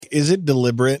is it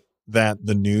deliberate that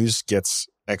the news gets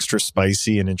extra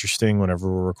spicy and interesting whenever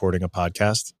we're recording a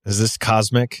podcast? Is this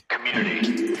cosmic?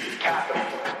 Community. Capital.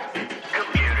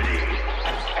 Community.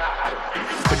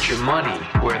 Capital. Put your money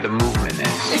where the movement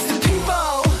is. It's the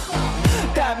people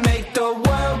that make the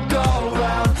world go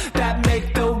round, that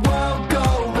make the world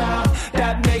go round,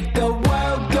 that make the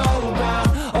world go round.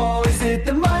 Oh, is it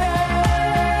the money?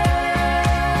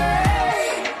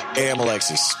 Hey, I'm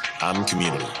Alexis. I'm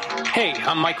Community. Hey,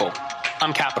 I'm Michael.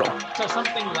 I'm Capital. So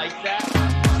something like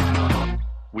that.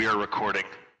 We are recording.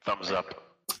 Thumbs up.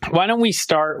 Why don't we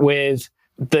start with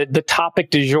the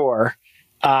topic du jour?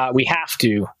 We have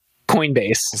to.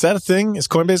 Coinbase. Is that a thing? Is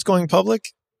Coinbase going public?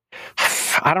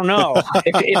 I don't know.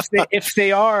 if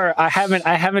they are, I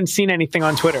haven't seen anything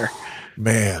on Twitter.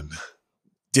 Man,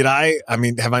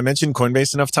 have I mentioned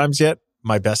Coinbase enough times yet?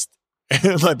 My best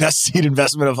seed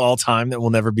investment of all time that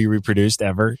will never be reproduced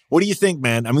ever. What do you think,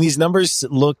 man? I mean, these numbers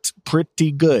looked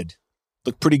pretty good.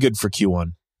 Look pretty good for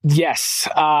Q1. Yes.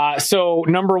 So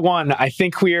number one, I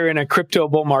think we are in a crypto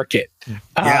bull market.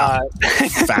 Yeah.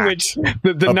 Which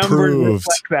the numbers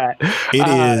reflect that.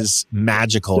 It is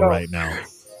magical right now.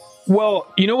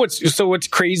 Well, you know what's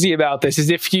crazy about this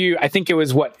is I think it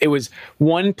was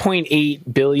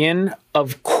 1.8 billion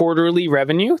of quarterly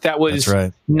revenue. That was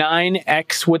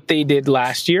 9x what they did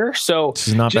last year. So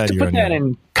not just bad to put that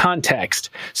in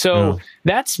context. So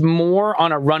that's more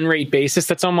on a run rate basis.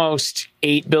 That's almost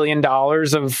 $8 billion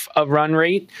of run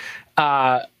rate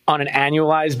on an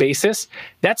annualized basis.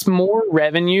 That's more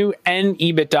revenue and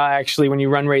EBITDA, actually, when you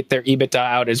run rate their EBITDA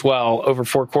out as well over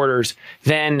 4 quarters,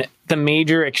 than the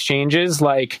major exchanges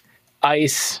like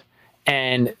ICE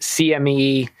and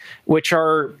CME, which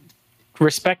are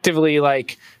respectively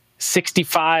like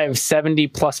 65, 70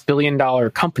 plus $1 billion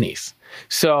companies.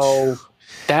 So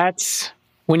that's,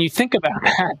 when you think about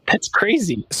that, that's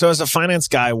crazy. So as a finance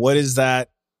guy, what's that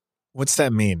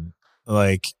mean?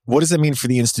 Like, what does that mean for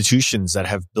the institutions that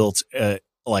have built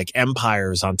like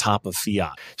empires on top of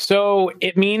fiat? So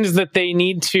it means that they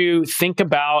need to think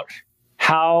about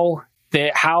how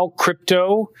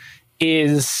crypto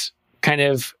is kind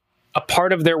of a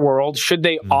part of their world. Should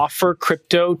they offer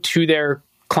crypto to their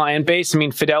client base? I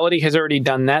mean, Fidelity has already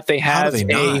done that. They have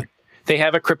They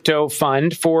have a crypto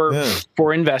fund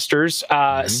for investors,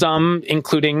 some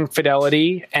including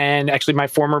Fidelity. And actually, my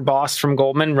former boss from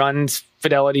Goldman runs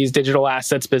Fidelity's digital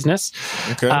assets business.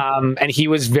 Okay. And he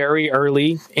was very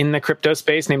early in the crypto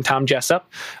space, named Tom Jessup,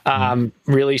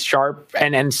 really sharp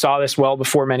and saw this well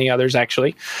before many others,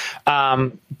 actually.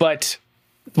 But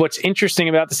what's interesting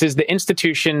about this is the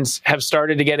institutions have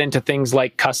started to get into things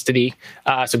like custody.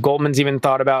 So Goldman's even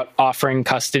thought about offering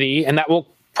custody, and that will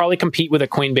probably compete with a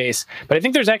Coinbase. But I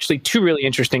think there's actually 2 really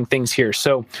interesting things here.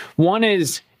 So one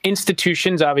is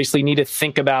institutions obviously need to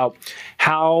think about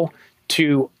how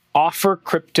to offer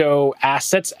crypto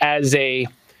assets as an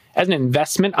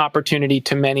investment opportunity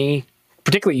to many,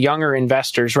 particularly younger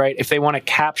investors, right? If they want to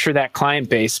capture that client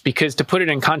base, because to put it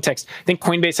in context, I think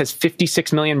Coinbase has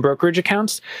 56 million brokerage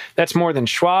accounts. That's more than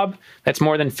Schwab. That's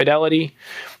more than Fidelity.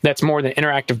 That's more than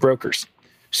Interactive Brokers.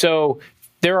 So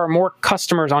there are more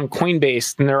customers on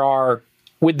Coinbase than there are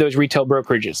with those retail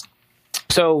brokerages.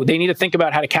 So they need to think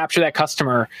about how to capture that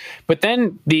customer. But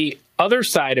then the other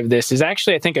side of this is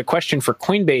actually, I think, a question for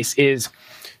Coinbase is,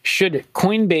 should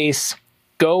Coinbase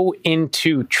go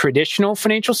into traditional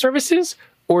financial services,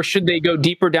 or should they go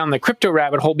deeper down the crypto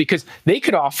rabbit hole? Because they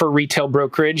could offer retail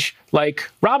brokerage like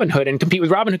Robinhood and compete with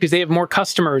Robinhood because they have more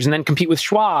customers, and then compete with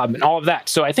Schwab and all of that.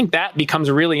 So I think that becomes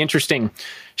a really interesting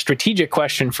strategic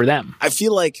question for them. I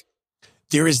feel like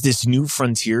there is this new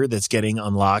frontier that's getting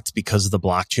unlocked because of the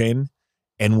blockchain,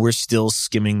 and we're still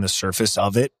skimming the surface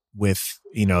of it with,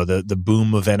 the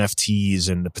boom of NFTs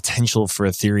and the potential for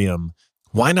Ethereum.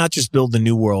 Why not just build the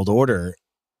new world order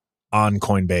on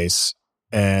Coinbase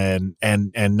and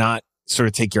not sort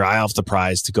of take your eye off the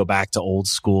prize to go back to old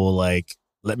school, like,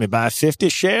 let me buy 50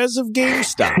 shares of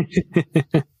GameStop?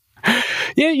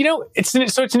 Yeah, it's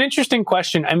an interesting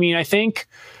question. I mean, I think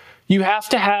you have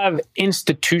to have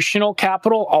institutional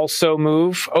capital also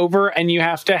move over, and you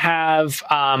have to have,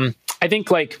 I think,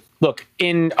 look,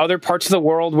 in other parts of the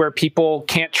world where people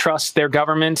can't trust their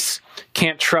governments,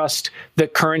 can't trust the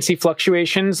currency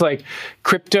fluctuations, like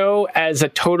crypto as a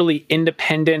totally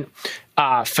independent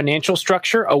financial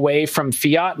structure away from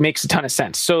fiat makes a ton of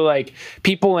sense. So like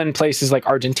people in places like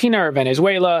Argentina or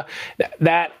Venezuela,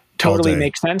 that totally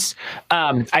makes sense.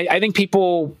 I think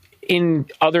people in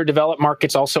other developed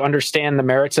markets also understand the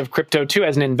merits of crypto too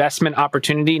as an investment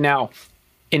opportunity. Now,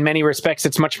 in many respects,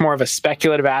 it's much more of a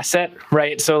speculative asset,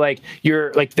 right? So like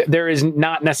there is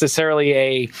not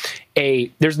necessarily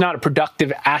there's not a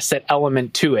productive asset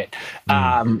element to it.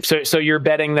 So you're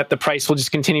betting that the price will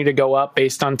just continue to go up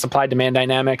based on supply demand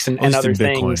dynamics and other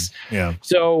things. Yeah.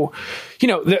 So,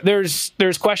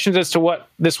 there's questions as to what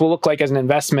this will look like as an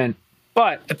investment.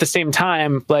 But at the same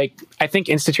time, like, I think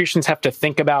institutions have to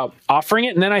think about offering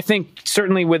it. And then I think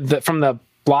certainly from the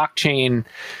blockchain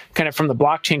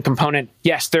component,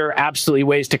 yes, there are absolutely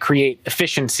ways to create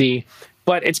efficiency,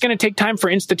 but it's going to take time for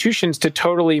institutions to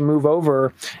totally move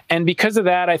over. And because of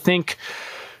that, I think,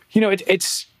 we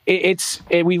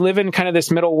live in kind of this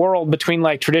middle world between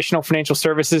like traditional financial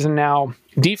services and now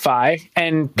DeFi,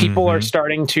 and people are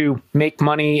starting to make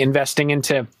money investing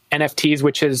into NFTs,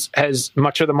 which has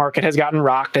much of the market has gotten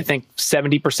rocked. I think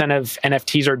 70% of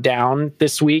NFTs are down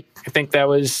this week. I think that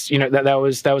was,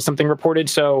 that was something reported.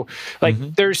 So like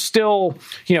there's still,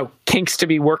 kinks to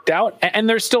be worked out, and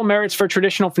there's still merits for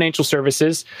traditional financial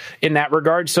services in that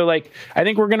regard. So like, I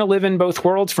think we're going to live in both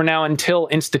worlds for now until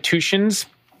institutions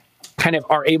kind of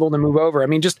are able to move over. I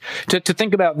mean, just to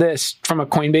think about this from a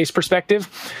Coinbase perspective,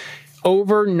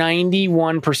 over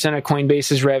 91% of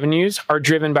Coinbase's revenues are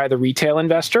driven by the retail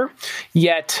investor,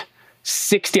 yet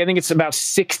I think it's about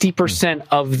 60%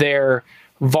 of their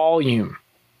volume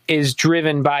is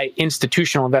driven by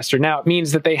institutional investor. Now, it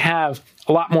means that they have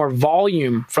a lot more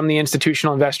volume from the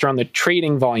institutional investor on the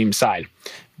trading volume side,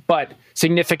 but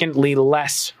significantly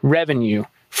less revenue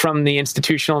from the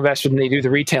institutional investor than they do the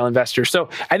retail investor. So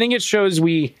I think it shows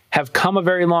we have come a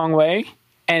very long way,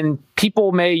 and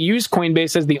people may use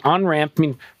Coinbase as the on-ramp. I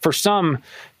mean, for some,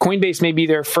 Coinbase may be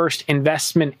their first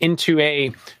investment into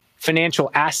a financial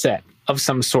asset of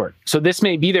some sort. So this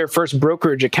may be their first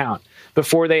brokerage account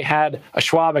before they had a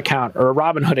Schwab account or a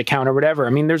Robinhood account or whatever. I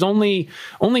mean, there's only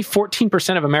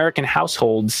 14% of American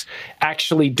households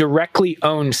actually directly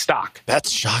own stock.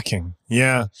 That's shocking.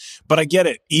 Yeah. But I get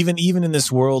it. Even in this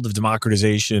world of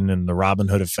democratization and the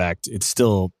Robinhood effect, it's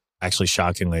still actually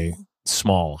shockingly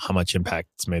small how much impact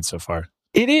it's made so far.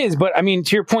 It is, but I mean,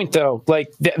 to your point though,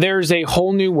 like there's a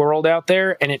whole new world out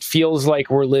there, and it feels like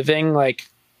we're living like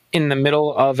in the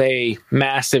middle of a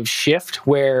massive shift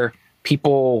where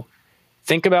people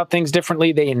think about things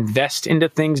differently. They invest into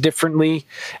things differently.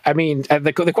 I mean,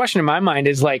 the question in my mind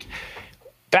is like,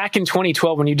 back in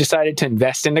 2012, when you decided to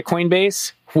invest into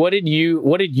Coinbase, what did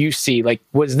you see? Like,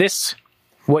 was this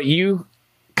what you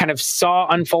kind of saw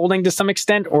unfolding to some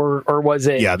extent, or was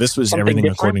it? Yeah, this was everything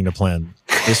different? According to plan.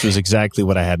 This was exactly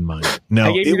what I had in mind. No,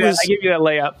 I gave you that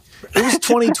layup. It was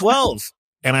 2012,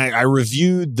 and I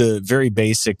reviewed the very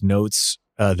basic notes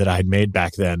that I had made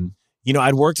back then.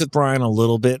 I'd worked with Brian a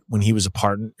little bit when he was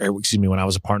when I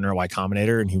was a partner at Y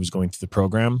Combinator and he was going through the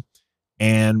program.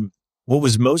 And what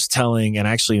was most telling and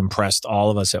actually impressed all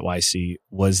of us at YC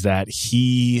was that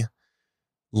he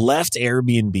left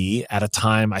Airbnb at a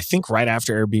time, I think right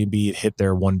after Airbnb had hit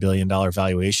their $1 billion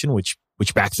valuation, which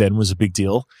back then was a big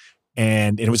deal.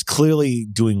 And it was clearly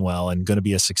doing well and going to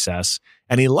be a success.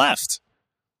 And he left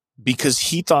because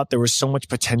he thought there was so much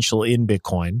potential in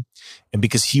Bitcoin, and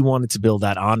because he wanted to build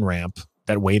that on-ramp,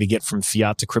 that way to get from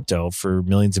fiat to crypto for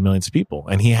millions and millions of people.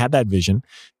 And he had that vision.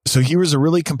 So he was a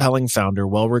really compelling founder,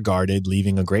 well-regarded,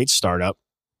 leaving a great startup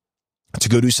to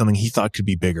go do something he thought could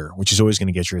be bigger, which is always going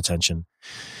to get your attention.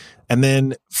 And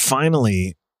then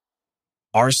finally,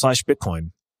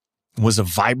 r/Bitcoin was a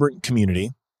vibrant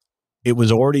community. It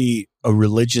was already a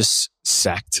religious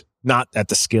sect, not at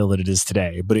the scale that it is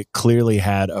today, but it clearly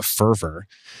had a fervor.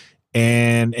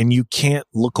 And you can't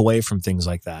look away from things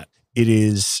like that. It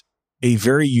is a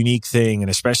very unique thing, and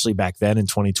especially back then in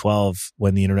 2012,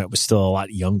 when the internet was still a lot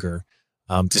younger,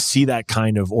 to see that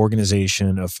kind of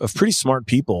organization of pretty smart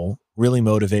people really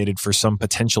motivated for some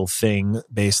potential thing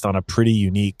based on a pretty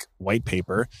unique white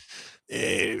paper.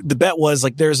 The bet was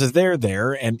like, there's a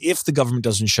there, and if the government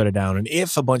doesn't shut it down, and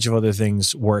if a bunch of other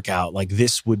things work out, like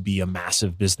this would be a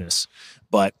massive business.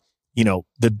 But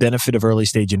the benefit of early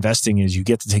stage investing is you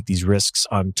get to take these risks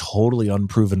on totally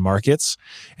unproven markets.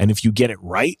 And if you get it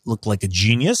right, look like a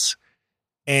genius.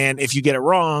 And if you get it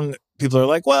wrong, people are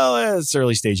like, well, it's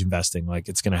early stage investing. Like,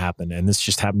 it's going to happen. And this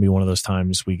just happened to be one of those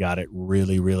times we got it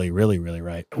really, really, really, really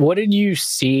right. What did you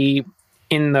see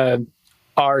in the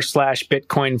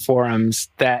r/Bitcoin forums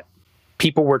that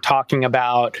people were talking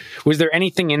about? Was there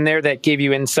anything in there that gave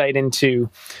you insight into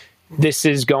this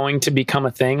is going to become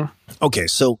a thing? Okay,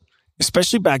 so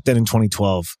especially back then in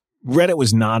 2012, Reddit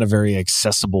was not a very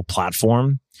accessible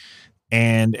platform.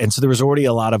 And so there was already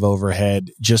a lot of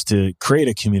overhead just to create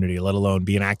a community, let alone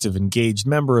be an active, engaged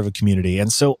member of a community.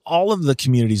 And so all of the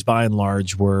communities, by and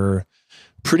large, were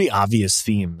pretty obvious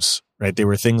themes, right? They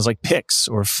were things like picks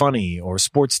or funny or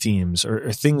sports teams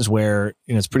or things where,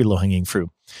 it's pretty low hanging fruit.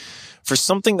 For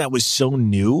something that was so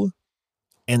new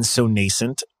and so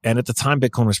nascent, and at the time,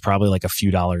 Bitcoin was probably like a few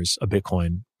dollars a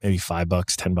Bitcoin, maybe $5,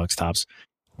 $10 tops.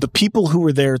 The people who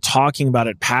were there talking about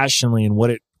it passionately and what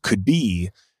it could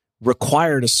be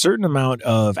required a certain amount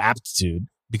of aptitude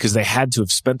because they had to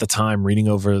have spent the time reading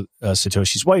over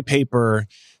Satoshi's white paper,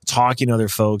 talking to other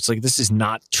folks. Like, this is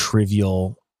not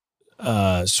trivial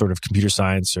sort of computer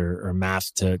science or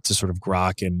math to sort of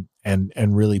grok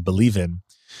and really believe in.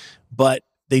 But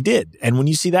they did. And when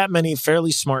you see that many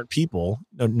fairly smart people,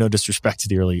 no disrespect to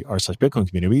the early r/Bitcoin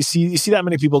community, but you see that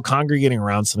many people congregating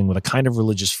around something with a kind of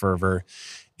religious fervor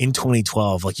in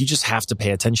 2012, like, you just have to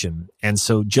pay attention. And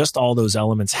so just all those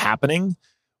elements happening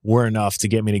were enough to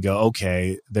get me to go,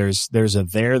 okay, there's a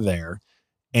there.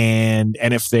 And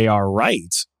if they are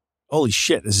right, holy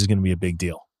shit, this is going to be a big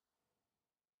deal.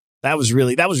 That was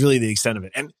really the extent of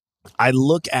it. And I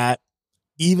look at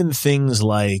even things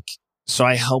like, so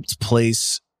I helped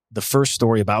place the first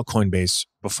story about Coinbase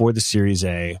before the Series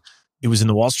A. It was in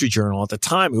the Wall Street Journal. At the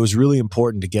time, it was really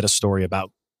important to get a story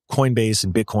about Coinbase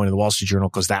and Bitcoin in the Wall Street Journal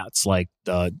because that's like,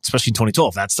 especially in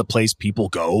 2012, that's the place people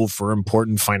go for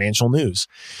important financial news.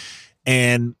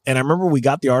 And I remember we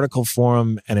got the article for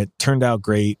them and it turned out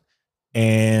great.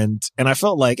 And I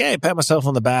felt like, hey, pat myself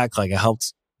on the back. Like, I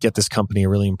helped get this company a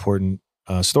really important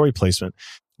story placement.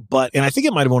 And I think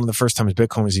it might have been one of the first times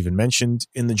Bitcoin was even mentioned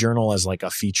in the journal as like a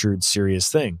featured serious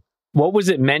thing. What was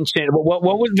it mentioned? What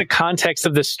was the context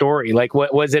of the story? Like,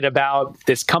 what was it about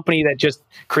this company that just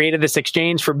created this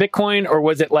exchange for Bitcoin? Or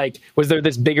was it like, was there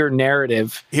this bigger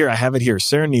narrative? Here, I have it here.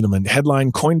 Sarah Needleman,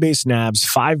 headline, Coinbase nabs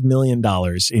 $5 million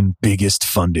in biggest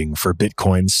funding for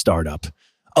Bitcoin startup.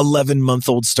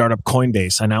 11-month-old startup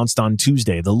Coinbase announced on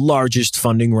Tuesday the largest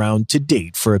funding round to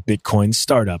date for a Bitcoin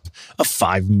startup, a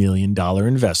 $5 million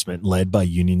investment led by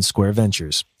Union Square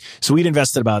Ventures. So we'd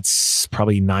invested about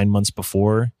probably 9 months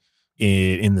before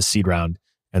in the seed round,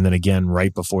 and then again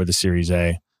right before the Series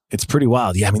A. It's pretty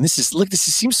wild. Yeah, I mean, this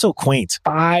seems so quaint.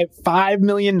 $5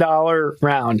 million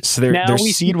round. So their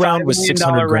seed round was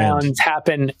 $600,000. Rounds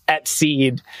happen at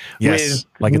seed. Yes, with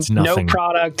like it's nothing. No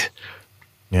product.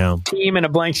 Yeah. Team and a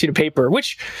blank sheet of paper,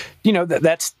 which,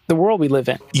 that's the world we live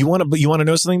in. You want to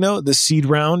know something though? The seed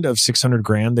round of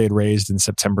 $600,000 they had raised in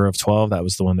September of 12. That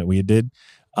was the one that we did.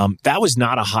 That was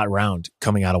not a hot round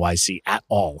coming out of YC at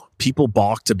all. People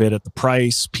balked a bit at the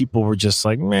price. People were just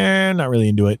like, man, not really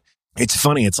into it. It's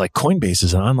funny. It's like Coinbase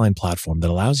is an online platform that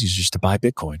allows users to buy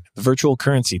Bitcoin, the virtual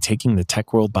currency taking the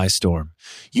tech world by storm.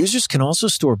 Users can also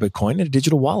store Bitcoin in a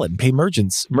digital wallet and pay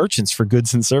merchants for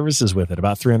goods and services with it.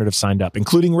 About 300 have signed up,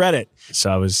 including Reddit.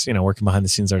 So I was, working behind the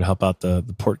scenes there to help out the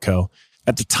Portco.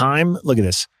 At the time, look at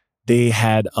this. They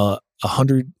had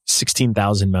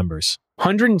 116,000 members.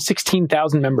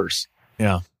 116,000 members.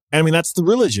 Yeah. I mean, that's the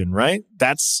religion, right?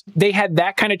 They had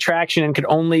that kind of traction and could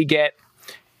only get,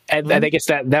 I guess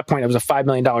at that point, it was a $5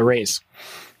 million raise.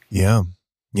 Yeah.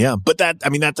 Yeah. But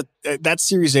that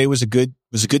Series A was a good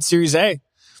Series A.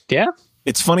 Yeah.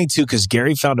 It's funny too, because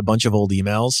Gary found a bunch of old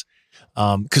emails.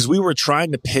 Because we were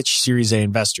trying to pitch Series A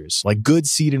investors, like good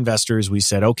seed investors. We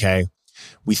said, okay,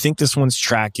 we think this one's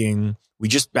tracking. We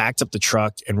just backed up the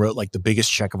truck and wrote like the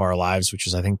biggest check of our lives, which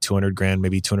was, I think, $200,000,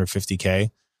 maybe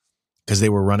 $250K. Because they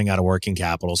were running out of working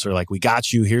capital. So they're like, we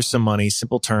got you. Here's some money,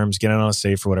 simple terms, get it on a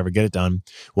safe or whatever, get it done.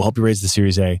 We'll help you raise the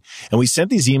Series A. And we sent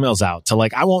these emails out to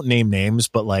I won't name names,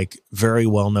 but like very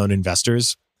well-known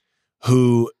investors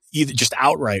who either just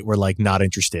outright were like not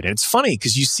interested. And it's funny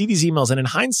because you see these emails and in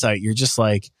hindsight, you're just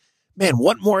like, man,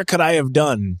 what more could I have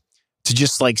done to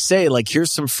just like say, like,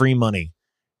 here's some free money.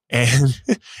 And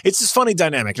it's this funny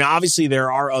dynamic. Now, obviously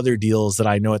there are other deals that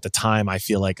I know at the time, I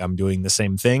feel like I'm doing the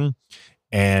same thing.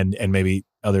 And maybe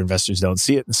other investors don't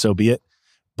see it, and so be it.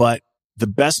 But the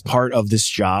best part of this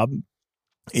job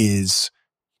is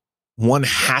one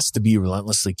has to be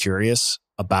relentlessly curious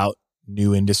about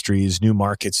new industries, new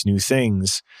markets, new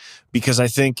things. Because I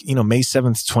think, May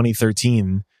 7th,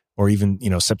 2013, or even,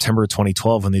 September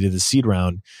 2012, when they did the seed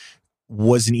round,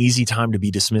 was an easy time to be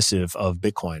dismissive of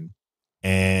Bitcoin.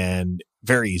 And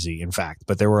very easy, in fact.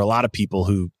 But there were a lot of people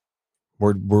who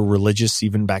were religious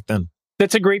even back then.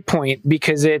 That's a great point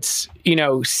because it's,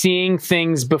 seeing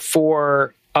things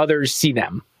before others see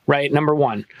them, right? Number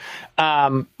one.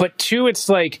 But two, it's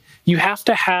like you have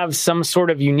to have some sort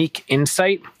of unique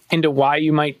insight into why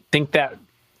you might think that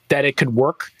it could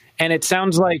work. And it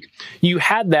sounds like you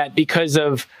had that because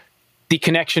of the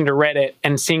connection to Reddit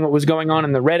and seeing what was going on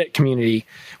in the Reddit community,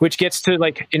 which gets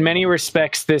to in many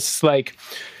respects, this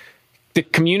the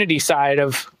community side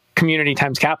of community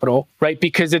times capital, right?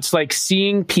 Because it's like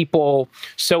seeing people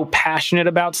so passionate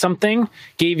about something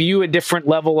gave you a different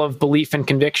level of belief and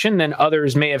conviction than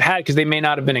others may have had because they may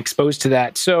not have been exposed to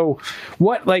that. So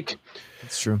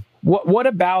It's true. What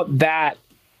about that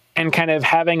and kind of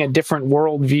having a different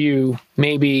worldview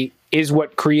maybe is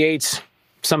what creates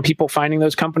some people finding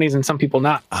those companies and some people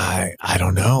not? I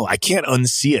don't know. I can't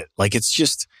unsee it. Like, it's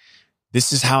just,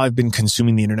 this is how I've been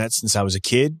consuming the internet since I was a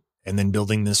kid, and then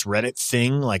building this Reddit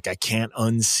thing. Like, I can't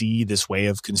unsee this way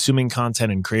of consuming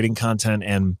content and creating content,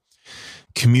 and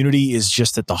community is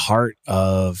just at the heart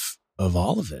of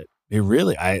all of it. It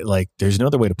really, there's no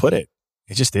other way to put it.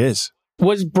 It just is.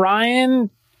 Was Brian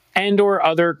and or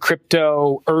other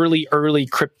early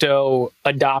crypto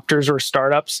adopters or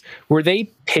startups, were they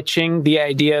pitching the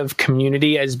idea of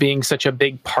community as being such a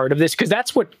big part of this? Because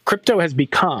that's what crypto has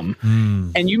become.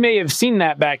 And you may have seen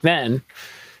that back then.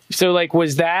 So like,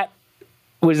 was that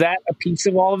a piece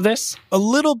of all of this? A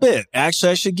little bit.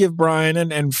 Actually, I should give Brian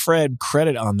and Fred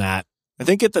credit on that. I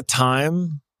think at the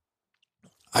time,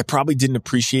 I probably didn't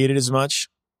appreciate it as much,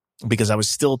 because I was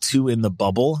still too in the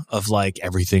bubble of like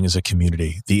everything is a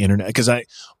community, the internet. Because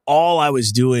all I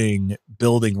was doing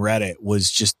building Reddit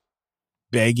was just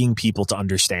begging people to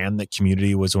understand that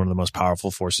community was one of the most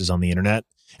powerful forces on the internet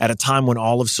at a time when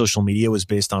all of social media was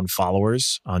based on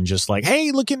followers, on just like,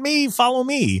 hey, look at me, follow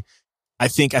me. I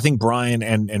think Brian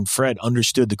and Fred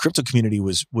understood the crypto community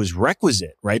was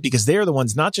requisite, right? Because they're the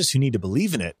ones not just who need to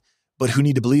believe in it, but who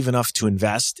need to believe enough to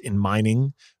invest in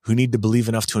mining, who need to believe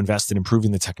enough to invest in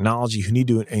improving the technology, who need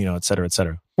to, et cetera, et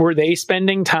cetera. Were they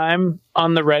spending time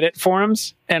on the Reddit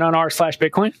forums and on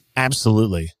r/Bitcoin?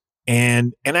 Absolutely.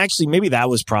 And actually, maybe that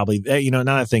was probably, now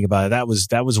that I think about it,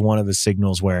 that was one of the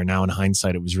signals where now in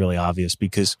hindsight, it was really obvious,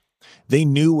 because they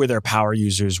knew where their power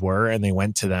users were and they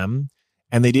went to them,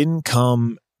 and they didn't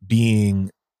come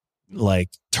being like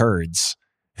turds.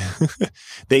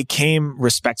 They came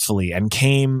respectfully and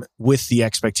came with the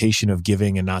expectation of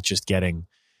giving and not just getting.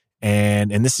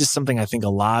 And this is something I think a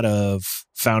lot of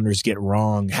founders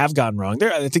have gotten wrong.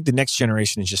 I think the next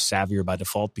generation is just savvier by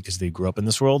default because they grew up in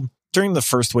this world. During the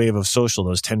first wave of social,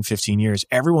 those 10, 15 years,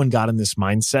 everyone got in this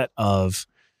mindset of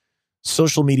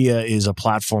social media is a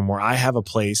platform where I have a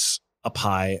place, a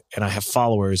pie, and I have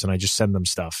followers and I just send them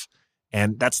stuff.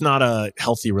 And that's not a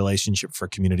healthy relationship for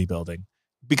community building,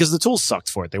 because the tools sucked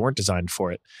for it. They weren't designed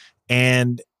for it.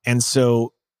 And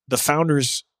so the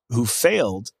founders who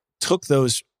failed took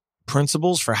those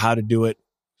principles for how to do it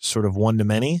sort of one to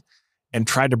many and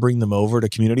tried to bring them over to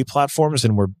community platforms,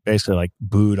 and were basically like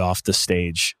booed off the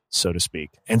stage, so to speak.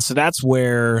 And so that's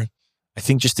where I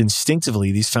think just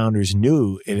instinctively these founders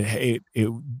knew they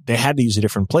had to use a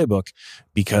different playbook,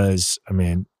 because,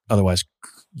 otherwise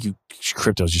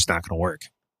crypto is just not going to work.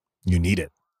 You need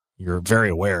it. You're very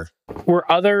aware.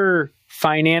 Were other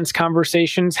finance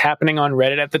conversations happening on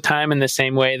Reddit at the time in the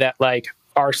same way that like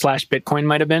r/Bitcoin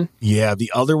might have been? Yeah,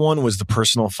 the other one was the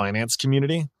personal finance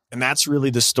community. And that's really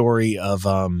the story of,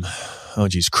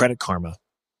 Credit Karma.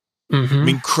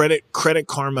 Mm-hmm. Credit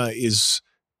Karma is,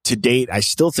 to date, I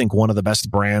still think one of the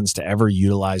best brands to ever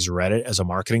utilize Reddit as a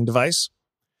marketing device.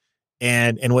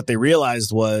 And what they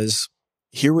realized was,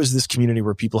 here was this community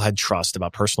where people had trust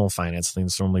about personal finance,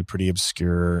 things normally pretty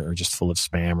obscure or just full of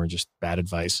spam or just bad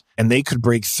advice. And they could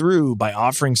break through by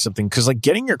offering something, because like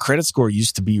getting your credit score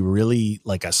used to be really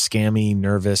like a scammy,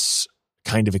 nervous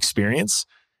kind of experience.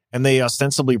 And they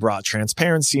ostensibly brought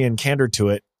transparency and candor to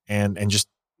it and just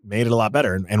made it a lot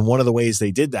better. And one of the ways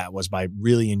they did that was by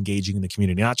really engaging in the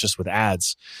community, not just with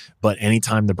ads, but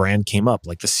anytime the brand came up,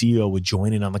 like the CEO would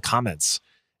join in on the comments,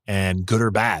 and good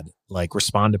or bad, like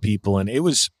respond to people. And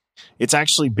it's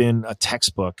actually been a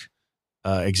textbook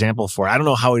example for it. I don't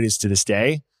know how it is to this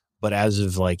day, but as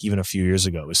of like even a few years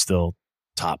ago, it was still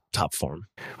top form.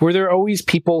 Were there always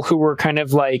people who were kind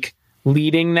of like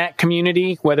leading that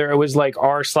community, whether it was like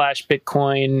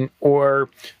r/Bitcoin or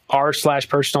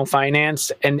r/personal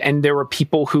finance, and there were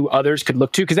people who others could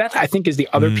look to? Because that, I think, is the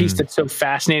other piece that's so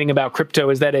fascinating about crypto,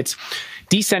 is that it's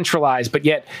decentralized, but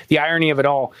yet the irony of it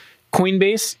all,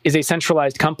 Coinbase is a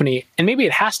centralized company, and maybe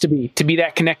it has to be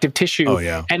that connective tissue. Oh,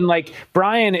 yeah. And like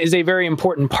Brian is a very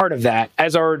important part of that,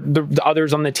 as are the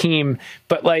others on the team.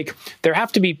 But like there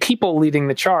have to be people leading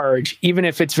the charge, even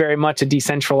if it's very much a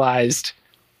decentralized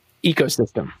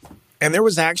ecosystem. And there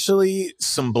was actually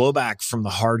some blowback from the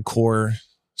hardcore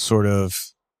sort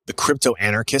of the crypto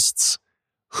anarchists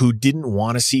who didn't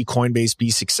want to see Coinbase be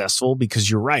successful, because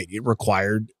you're right, it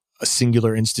required a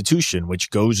singular institution,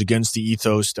 which goes against the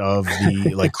ethos of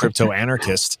the like crypto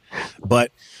anarchist.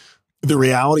 But The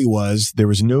reality was there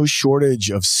was no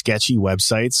shortage of sketchy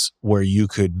websites where you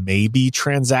could maybe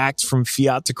transact from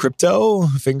fiat to crypto,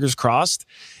 fingers crossed.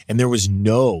 And there was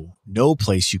no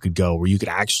place you could go where you could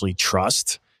actually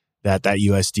trust that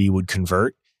USD would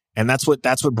convert. And that's what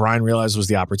Brian realized was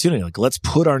the opportunity. Like, let's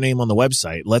put our name on the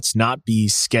website. Let's not be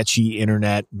sketchy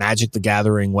internet Magic the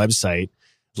Gathering website.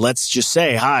 Let's just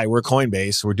say, hi, we're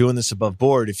Coinbase. We're doing this above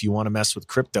board. If you want to mess with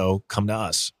crypto, come to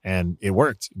us. And it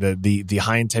worked. The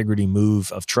high integrity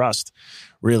move of trust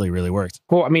really, really worked.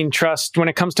 Well, I mean, trust, when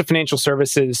it comes to financial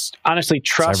services, honestly,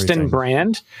 trust and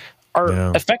brand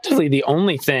are effectively the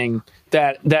only thing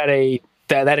that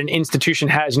an institution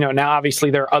has. You know, now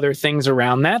obviously there are other things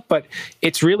around that, but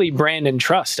it's really brand and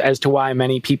trust as to why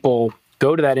many people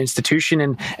go to that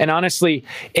institution. And honestly,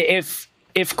 if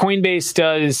Coinbase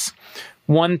does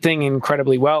one thing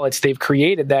incredibly well, it's they've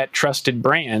created that trusted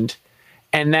brand,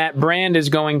 and that brand is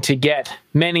going to get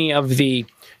many of the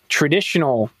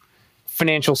traditional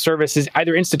financial services,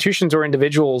 either institutions or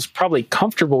individuals, probably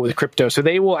comfortable with crypto. So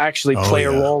they will actually play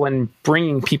a role in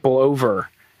bringing people over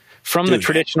from the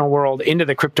traditional world into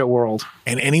the crypto world.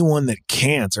 And anyone that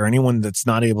can't, or anyone that's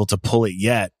not able to pull it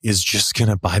yet, is just going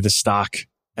to buy the stock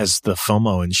as the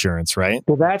FOMO insurance, right?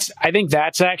 Well, I think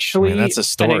that's actually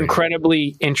an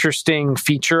incredibly interesting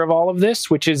feature of all of this,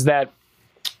 which is that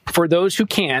for those who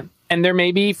can't, and there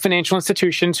may be financial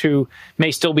institutions who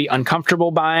may still be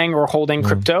uncomfortable buying or holding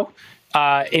crypto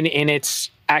in its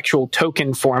actual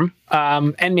token form,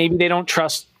 and maybe they don't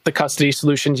trust the custody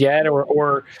solutions yet,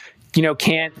 or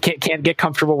can't get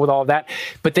comfortable with all of that,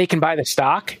 but they can buy the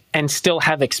stock and still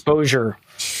have exposure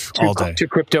to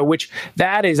crypto, which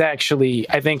that is actually,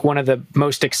 I think, one of the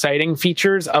most exciting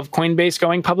features of Coinbase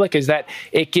going public, is that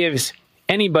it gives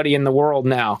anybody in the world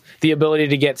now the ability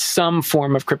to get some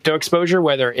form of crypto exposure,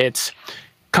 whether it's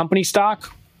company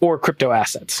stock or crypto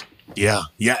assets. Yeah.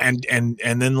 And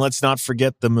then let's not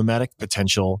forget the mimetic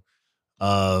potential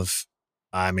of,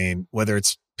 I mean, whether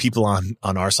it's people on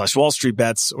r/Wall Street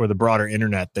Bets or the broader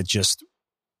internet that just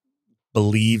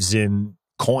believes in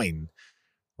coin,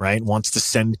 right? Wants to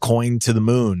send coin to the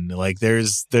moon. Like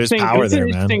there's power there,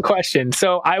 man. Interesting question.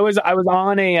 So I was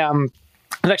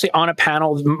actually on a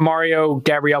panel. Mario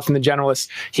Gabriel from The Generalist,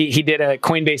 he did a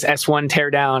Coinbase S1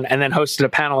 teardown and then hosted a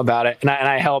panel about it. And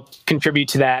I helped contribute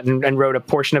to that and wrote a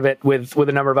portion of it with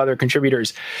a number of other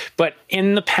contributors. But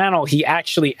in the panel, he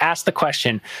actually asked the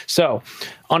question, so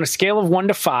on a scale of 1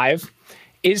 to 5,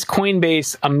 is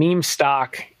Coinbase a meme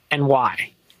stock and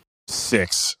why?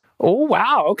 6. Oh,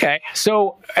 wow. Okay.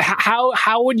 So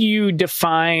how would you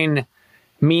define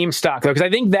meme stock, though? Because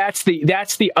I think that's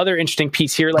the other interesting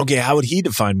piece here. Okay, how would he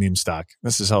define meme stock?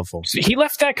 This is helpful. He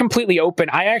left that completely open.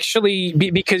 I actually,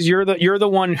 because you're the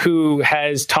one who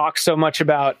has talked so much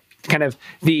about kind of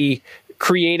the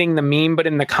creating the meme, but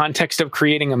in the context of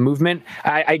creating a movement.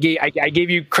 I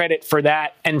gave you credit for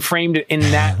that and framed it in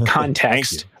that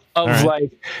context. Of right.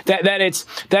 Like that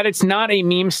it's not a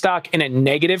meme stock in a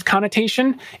negative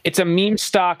connotation. It's a meme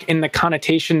stock in the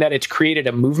connotation that it's created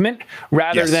a movement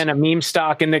rather than a meme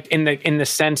stock in the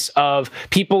sense of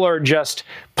people are just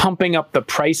pumping up the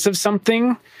price of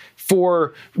something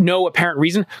for no apparent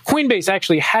reason. Coinbase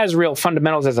actually has real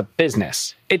fundamentals as a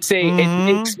business. It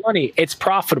makes money. It's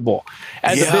profitable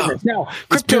as a business. Now,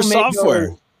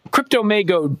 crypto may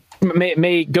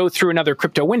go through another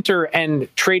crypto winter, and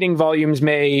trading volumes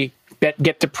may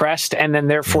get depressed, and then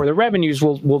therefore the revenues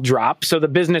will drop. So the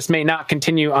business may not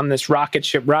continue on this rocket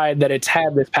ship ride that it's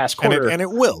had this past quarter. And it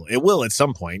will at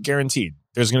some point, guaranteed.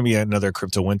 There's going to be another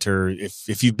crypto winter.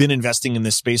 If you've been investing in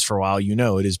this space for a while, you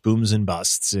know it is booms and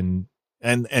busts, and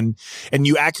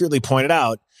you accurately pointed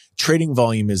out trading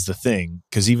volume is the thing,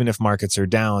 because even if markets are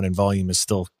down and volume is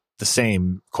still the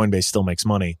same, Coinbase still makes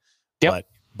money. Yep.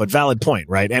 But valid point,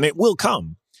 right? And it will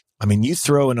come. I mean, you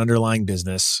throw an underlying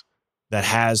business that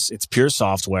has its pure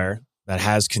software, that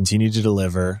has continued to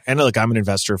deliver. And look, I'm an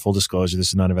investor, full disclosure. This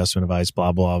is not investment advice,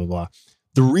 blah, blah, blah, blah.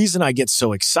 The reason I get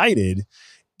so excited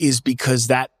is because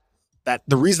that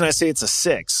the reason I say it's a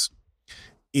 6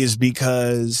 is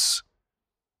because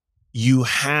you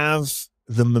have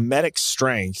the mimetic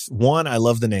strength. One, I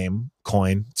love the name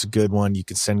Coin. It's a good one. You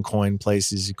can send coin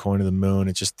places, you coin to the moon.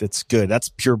 It's good. That's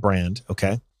pure brand.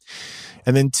 Okay.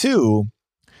 And then 2,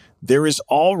 there is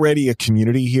already a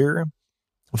community here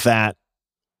that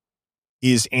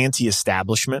is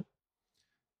anti-establishment,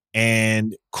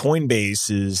 and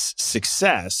Coinbase's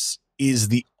success is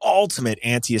the ultimate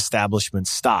anti-establishment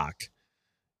stock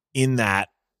in that.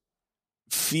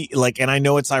 And I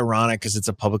know it's ironic because it's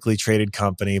a publicly traded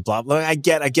company, blah, blah. I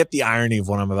get the irony of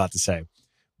what I'm about to say,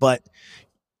 but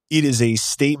it is a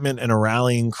statement and a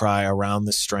rallying cry around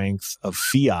the strength of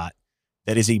fiat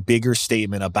that is a bigger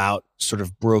statement about sort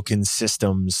of broken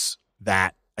systems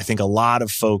that I think a lot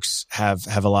of folks have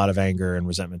a lot of anger and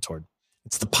resentment toward.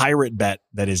 It's the pirate bet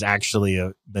that is actually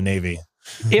the Navy.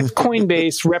 If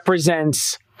Coinbase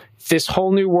represents this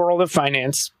whole new world of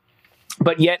finance,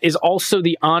 but yet is also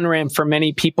the on-ramp for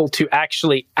many people to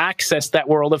actually access that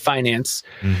world of finance,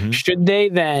 should they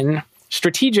then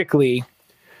strategically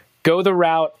go the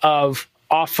route of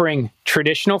offering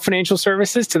traditional financial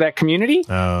services to that community?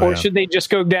 Or should they just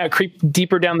go down, creep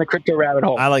deeper down the crypto rabbit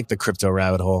hole? I like the crypto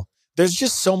rabbit hole. There's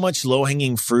just so much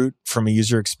low-hanging fruit from a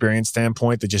user experience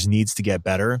standpoint that just needs to get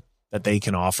better that they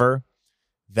can offer,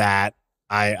 that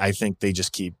I think they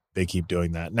keep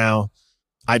doing that. Now,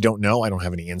 I don't know. I don't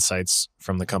have any insights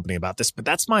from the company about this, but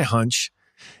that's my hunch.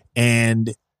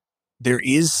 And there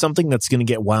is something that's going to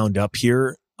get wound up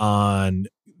here on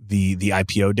the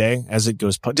IPO day as it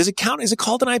goes. Does it count? Is it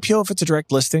called an IPO if it's a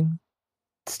direct listing?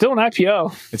 Still an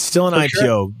IPO. It's still an IPO,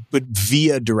 sure. But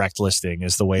via direct listing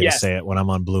is the way to say it when I'm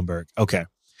on Bloomberg. Okay.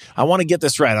 I want to get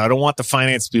this right. I don't want the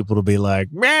finance people to be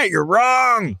like, man, you're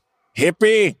wrong,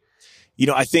 hippie.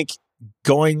 I think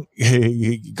going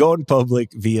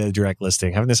public via direct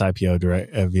listing, having this IPO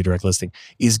via direct listing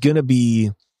is going to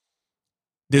be,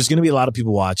 there's going to be a lot of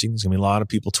people watching. There's going to be a lot of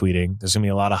people tweeting. There's going to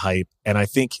be a lot of hype. And I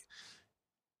think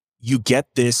you get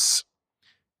this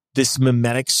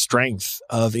mimetic strength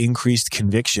of increased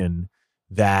conviction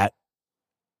that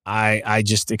I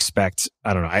just expect.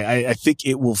 I don't know. I think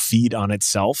it will feed on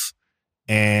itself.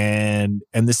 And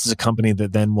this is a company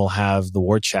that then will have the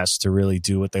war chest to really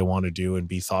do what they want to do and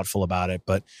be thoughtful about it.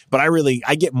 But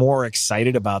I get more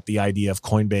excited about the idea of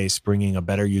Coinbase bringing a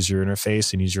better user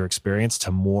interface and user experience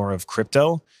to more of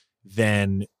crypto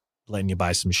than letting you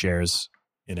buy some shares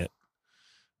in it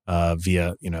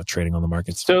via trading on the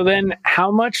markets. So then,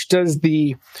 how much does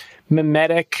the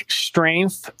mimetic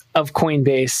strength of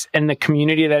Coinbase and the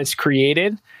community that it's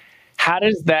created, how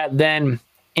does that then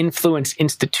influence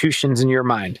institutions in your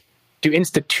mind? Do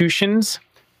institutions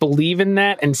believe in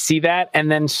that and see that and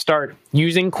then start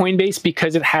using Coinbase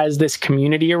because it has this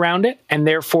community around it, and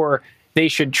therefore they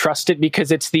should trust it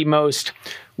because it's the most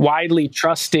widely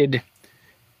trusted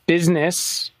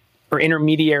business or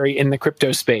intermediary in the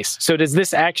crypto space? So does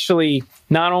this actually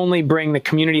not only bring the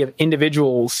community of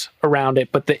individuals around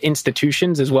it, but the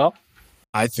institutions as well?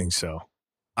 I think so.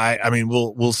 I mean,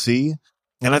 we'll see.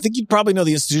 And I think you'd probably know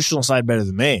the institutional side better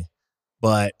than me.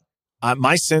 But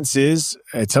my sense is,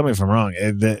 tell me if I'm wrong,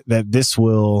 that this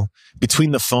will,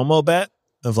 between the FOMO bet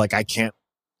of like, I can't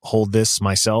hold this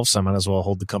myself, so I might as well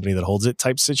hold the company that holds it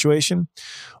type situation,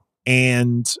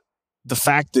 and the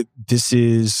fact that this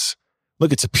is,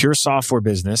 look, it's a pure software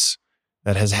business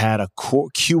that has had a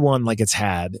Q1 like it's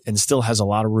had and still has a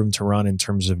lot of room to run in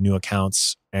terms of new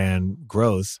accounts and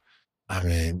growth. I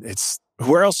mean,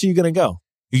 where else are you going to go?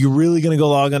 Are you really going to go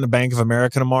log on to Bank of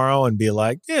America tomorrow and be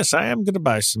like, yes, I am going to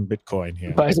buy some Bitcoin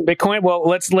here? Buy some Bitcoin? Well,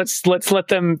 let's let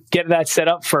them get that set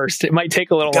up first. It might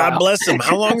take a little while. God bless them.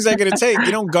 How long is that going to take?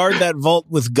 You don't guard that vault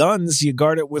with guns. You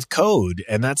guard it with code.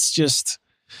 And that's just,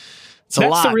 it's a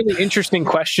lot. That's the really interesting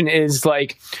question is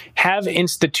like, have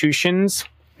institutions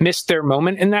missed their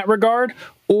moment in that regard?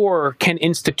 Or can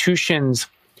institutions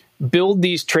build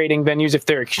these trading venues if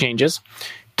they're exchanges?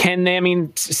 Can they, I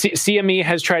mean, CME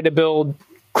has tried to build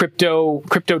crypto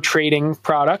trading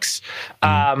products.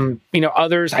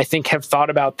 Others I think have thought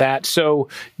about that. So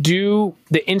do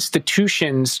the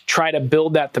institutions try to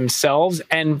build that themselves?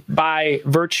 And by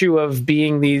virtue of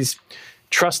being these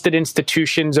trusted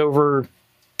institutions over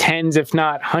tens, if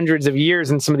not hundreds of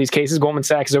years in some of these cases, Goldman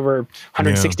Sachs is over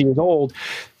 160 years old.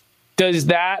 Does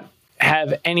that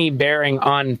have any bearing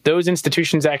on those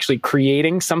institutions actually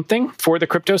creating something for the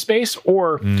crypto space,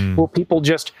 or will people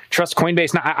just trust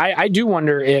Coinbase? Now, I do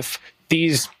wonder if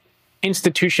these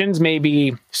institutions may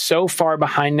be so far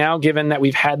behind now, given that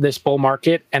we've had this bull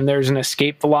market and there's an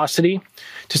escape velocity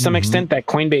to some extent that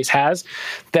Coinbase has,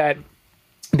 that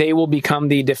they will become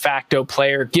the de facto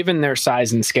player given their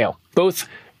size and scale, both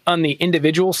on the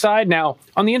individual side. Now,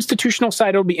 on the institutional side,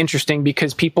 it'll be interesting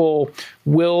because people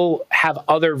will have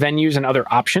other venues and other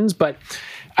options. But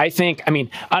I think,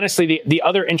 honestly, the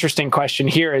other interesting question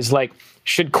here is like,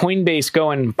 should Coinbase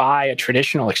go and buy a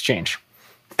traditional exchange?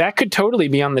 That could totally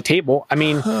be on the table. I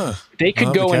mean, they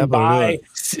could go and buy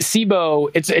Cboe.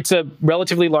 It's a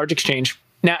relatively large exchange.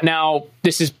 Now,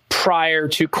 this is prior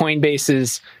to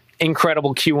Coinbase's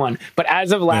incredible Q1. But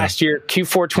as of last year,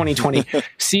 Q4 2020,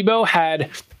 Cboe had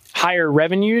higher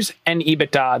revenues and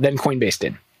EBITDA than Coinbase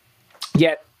did.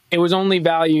 Yet it was only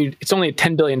valued, it's only a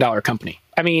 $10 billion company.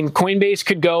 I mean, Coinbase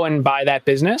could go and buy that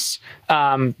business.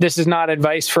 This is not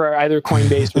advice for either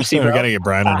Coinbase or Cboe. We got to get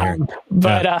Brian on here.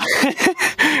 But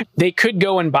they could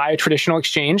go and buy a traditional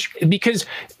exchange because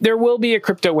there will be a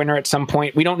crypto winner at some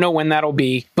point. We don't know when that'll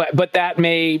be, but that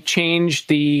may change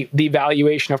the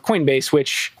valuation of Coinbase,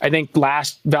 which I think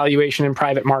last valuation in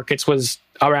private markets was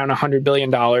around $100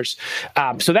 billion.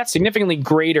 So that's significantly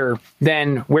greater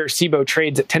than where Cboe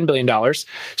trades at $10 billion.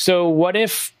 So what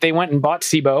if they went and bought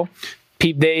Cboe?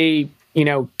 They,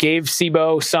 gave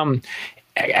Cboe some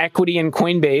equity in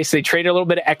Coinbase. They traded a little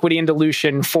bit of equity and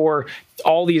dilution for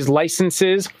all these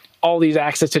licenses, all these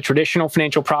access to traditional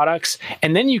financial products.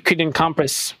 And then you could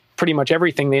encompass pretty much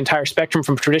everything, the entire spectrum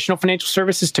from traditional financial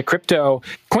services to crypto.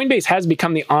 Coinbase has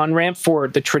become the on-ramp for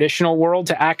the traditional world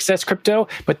to access crypto,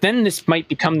 but then this might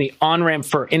become the on-ramp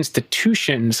for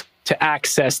institutions to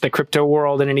access the crypto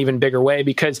world in an even bigger way,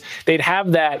 because they'd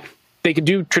have that, they could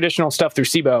do traditional stuff through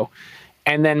Cboe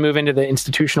and then move into the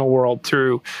institutional world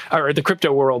or the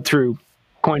crypto world through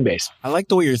Coinbase. I like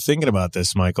the way you're thinking about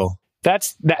this, Michael.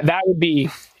 That would be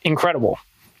incredible.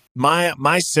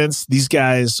 My sense, these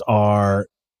guys are,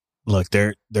 look,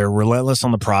 they're relentless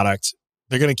on the product.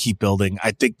 They're going to keep building.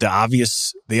 I think the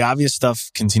obvious stuff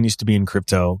continues to be in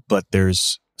crypto, but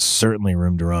there's certainly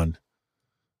room to run.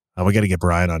 We got to get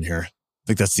Brian on here. I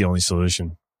think that's the only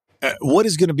solution. What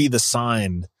is going to be the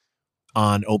sign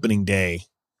on opening day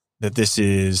that this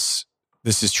is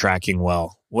tracking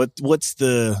well?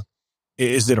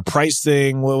 Is it a price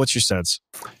thing? What's your sense?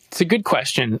 It's a good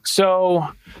question. So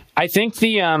I think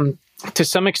to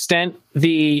some extent,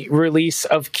 the release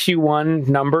of Q1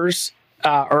 numbers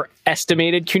or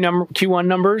estimated Q1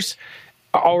 numbers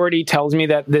already tells me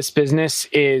that this business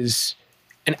is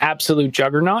an absolute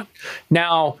juggernaut.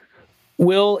 Now,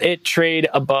 will it trade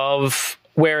above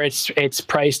where it's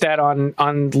priced at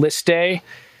on list day?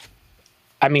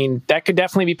 I mean, that could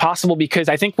definitely be possible, because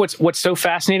I think what's so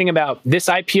fascinating about this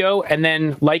IPO and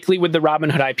then likely with the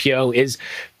Robinhood IPO is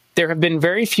there have been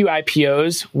very few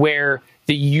IPOs where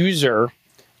the user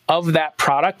of that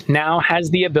product now has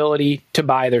the ability to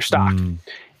buy their stock.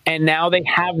 And now they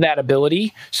have that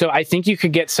ability. So I think you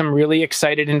could get some really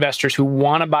excited investors who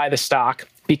want to buy the stock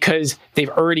because they've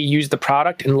already used the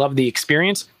product and love the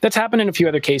experience. That's happened in a few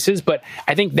other cases, but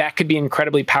I think that could be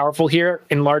incredibly powerful here,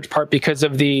 in large part because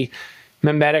of the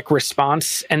mimetic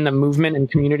response and the movement and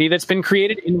community that's been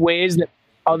created in ways that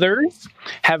others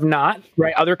have not,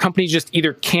 right? Other companies just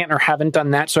either can't or haven't done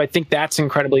that. So I think that's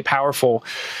incredibly powerful.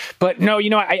 But no,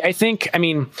 I think,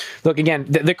 look, again,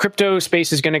 the crypto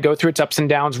space is going to go through its ups and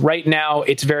downs. Right now,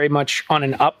 it's very much on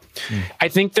an up. I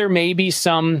think there may be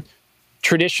some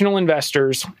traditional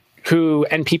investors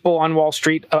and people on Wall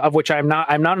Street, of which I'm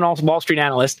not an Wall Street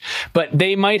analyst, but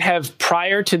they might have,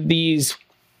 prior to these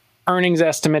earnings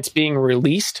estimates being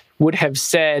released, would have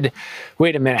said,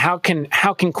 wait a minute, how can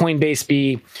Coinbase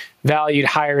be valued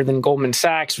higher than Goldman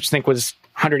Sachs, which I think was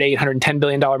 $110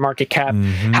 billion market cap?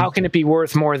 How can it be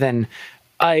worth more than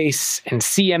ICE and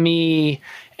CME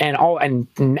and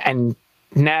NASDAQ,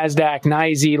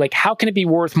 NYSE? Like, how can it be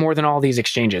worth more than all these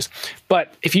exchanges?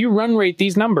 But if you run rate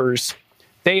these numbers,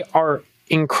 they are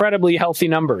incredibly healthy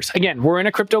numbers. Again, we're in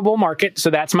a crypto bull market, so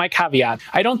that's my caveat.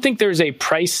 I don't think there's a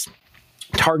price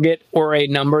target or a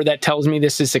number that tells me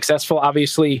this is successful.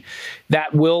 Obviously,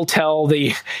 that will tell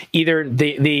either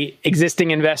the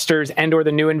existing investors and or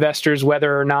the new investors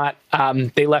whether or not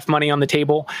they left money on the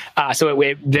table.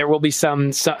 So there will be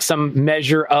some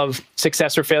measure of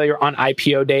success or failure on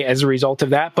IPO day as a result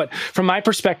of that. But from my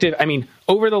perspective,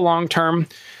 over the long term,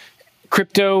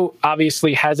 crypto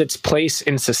obviously has its place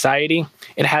in society.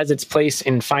 It has its place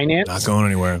in finance. Not going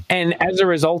anywhere. And as a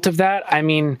result of that,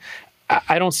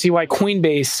 I don't see why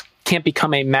Coinbase can't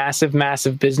become a massive,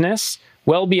 massive business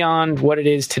well beyond what it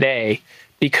is today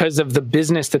because of the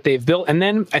business that they've built. And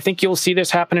then I think you'll see this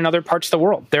happen in other parts of the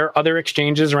world. There are other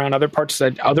exchanges around other parts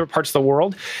of the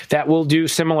world that will do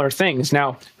similar things.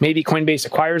 Now, maybe Coinbase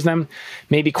acquires them,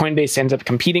 maybe Coinbase ends up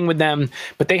competing with them,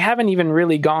 but they haven't even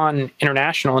really gone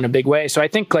international in a big way. So I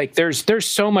think there's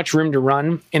so much room to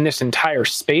run in this entire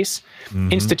space.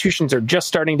 Institutions are just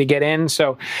starting to get in.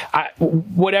 So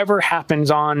whatever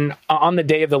happens on the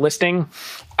day of the listing,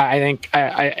 I think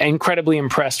I'm incredibly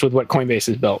impressed with what Coinbase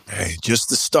has built. Hey, just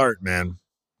the start, man.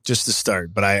 Just the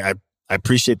start. But I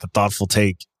appreciate the thoughtful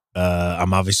take.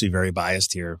 I'm obviously very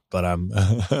biased here, but I'm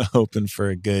hoping for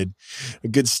a good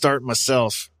start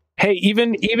myself. Hey,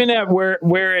 even at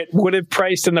where it would have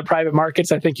priced in the private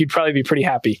markets, I think you'd probably be pretty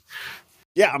happy.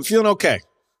 Yeah, I'm feeling okay.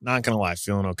 Not gonna lie,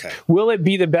 feeling okay. Will it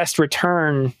be the best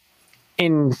return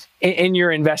in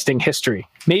your investing history?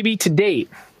 Maybe to date,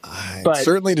 But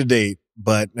certainly to date,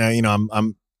 but you know,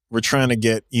 we're trying to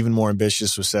get even more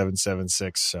ambitious with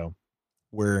 776. So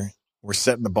we're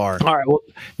setting the bar. all right, well,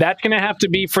 that's going to have to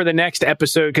be for the next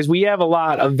episode because we have a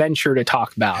lot of venture to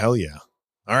talk about. Hell yeah.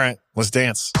 All right, let's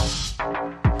dance.